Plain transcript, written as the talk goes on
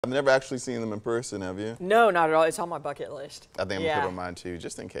I've never actually seen them in person, have you? No, not at all. It's on my bucket list. I think I'm gonna put it on mine too,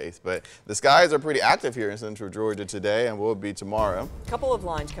 just in case. But the skies are pretty active here in central Georgia today and will be tomorrow. A couple of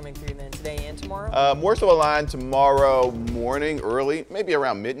lines coming through then today and tomorrow? More so a line tomorrow morning, early, maybe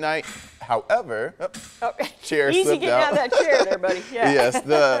around midnight. However, chair easy slipped getting out. out of that chair there, buddy. Yeah. Yes,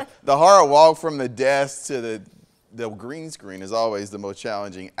 the hard walk from the desk to the green screen is always the most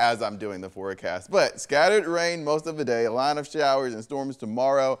challenging as I'm doing the forecast. But scattered rain most of the day, a line of showers and storms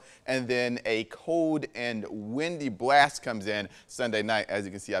tomorrow, and then a cold and windy blast comes in Sunday night. As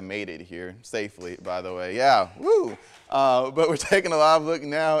you can see, I made it here safely, by the way. Yeah, woo. But we're taking a live look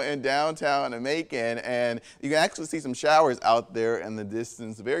now in downtown Macon, and you can actually see some showers out there in the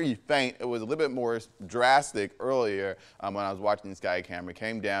distance, very faint. It was a little bit more drastic earlier when I was watching the sky camera. It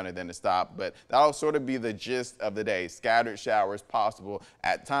came down and then it stopped, but that'll sort of be the gist of the day. Scattered showers possible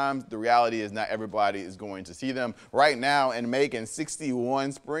at times. The reality is not everybody is going to see them. Right now in Macon,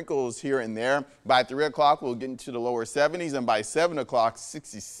 61 sprinkles here and there. By 3 o'clock, we'll get into the lower 70s, and by 7 o'clock,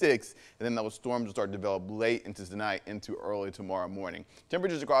 66. And then those storms will start to develop late into tonight, into early tomorrow morning.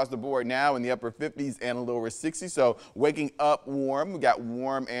 Temperatures across the board now in the upper 50s and lower 60s. So waking up warm. We got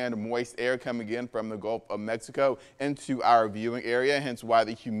warm and moist air coming in from the Gulf of Mexico into our viewing area, hence why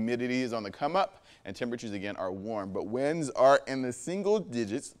the humidity is on the come up. And temperatures again are warm, but winds are in the single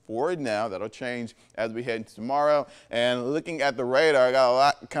digits for now. That'll change as we head into tomorrow. And looking at the radar, I got a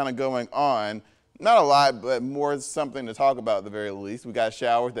lot kind of going on. Not a lot, but more something to talk about at the very least. We got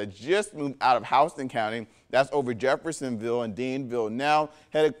showers that just moved out of Houston County. That's over Jeffersonville and Deanville now,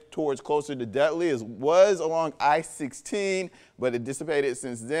 headed towards closer to Dudley. It was along I-16, but it dissipated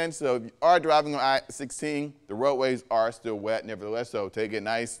since then. So if you are driving on I-16, the roadways are still wet nevertheless, so take it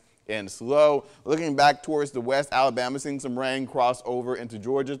nice and slow. Looking back towards the west, Alabama, seeing some rain cross over into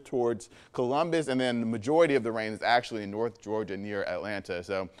Georgia towards Columbus, and then the majority of the rain is actually in North Georgia near Atlanta.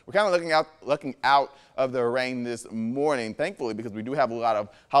 So we're kind of looking out of the rain this morning, thankfully, because we do have a lot of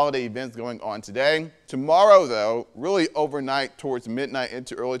holiday events going on today. Tomorrow, though, really overnight towards midnight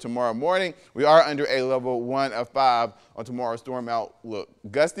into early tomorrow morning, we are under a level 1 of 5 on tomorrow's storm outlook.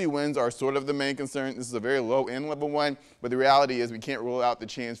 Gusty winds are sort of the main concern. This is a very low end level 1, but the reality is we can't rule out the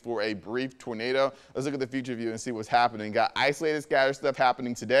chance for a brief tornado. Let's look at the future view and see what's happening. Got isolated scatter stuff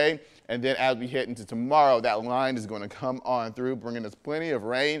happening today, and then as we head into tomorrow, that line is going to come on through, bringing us plenty of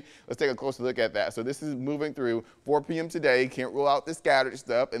rain. Let's take a closer look at that. So this is moving through 4 p.m. today. Can't rule out the scattered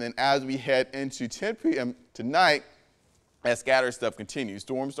stuff, and then as we head into 10 p.m. tonight, as scattered stuff continues,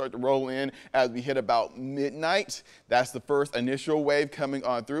 storms start to roll in as we hit about midnight. That's the first initial wave coming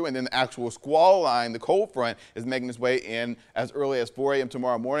on through, and then the actual squall line, the cold front, is making its way in as early as 4 a.m.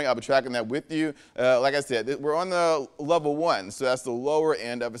 tomorrow morning. I'll be tracking that with you. Like I said, we're on the level 1, so that's the lower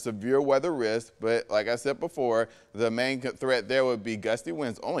end of a severe weather risk. But like I said before, the main threat there would be gusty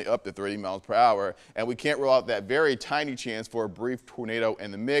winds only up to 30 miles per hour, and we can't rule out that very tiny chance for a brief tornado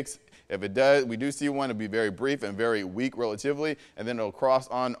in the mix. If it does, we do see one. It'll be very brief and very weak relatively, and then it'll cross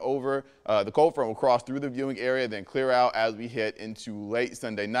on over. The cold front will cross through the viewing area, then clear out as we head into late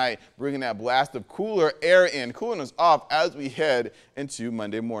Sunday night, bringing that blast of cooler air in, cooling us off as we head into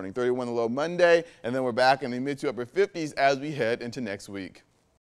Monday morning. 31 the low Monday, and then we're back in the mid to upper 50s as we head into next week.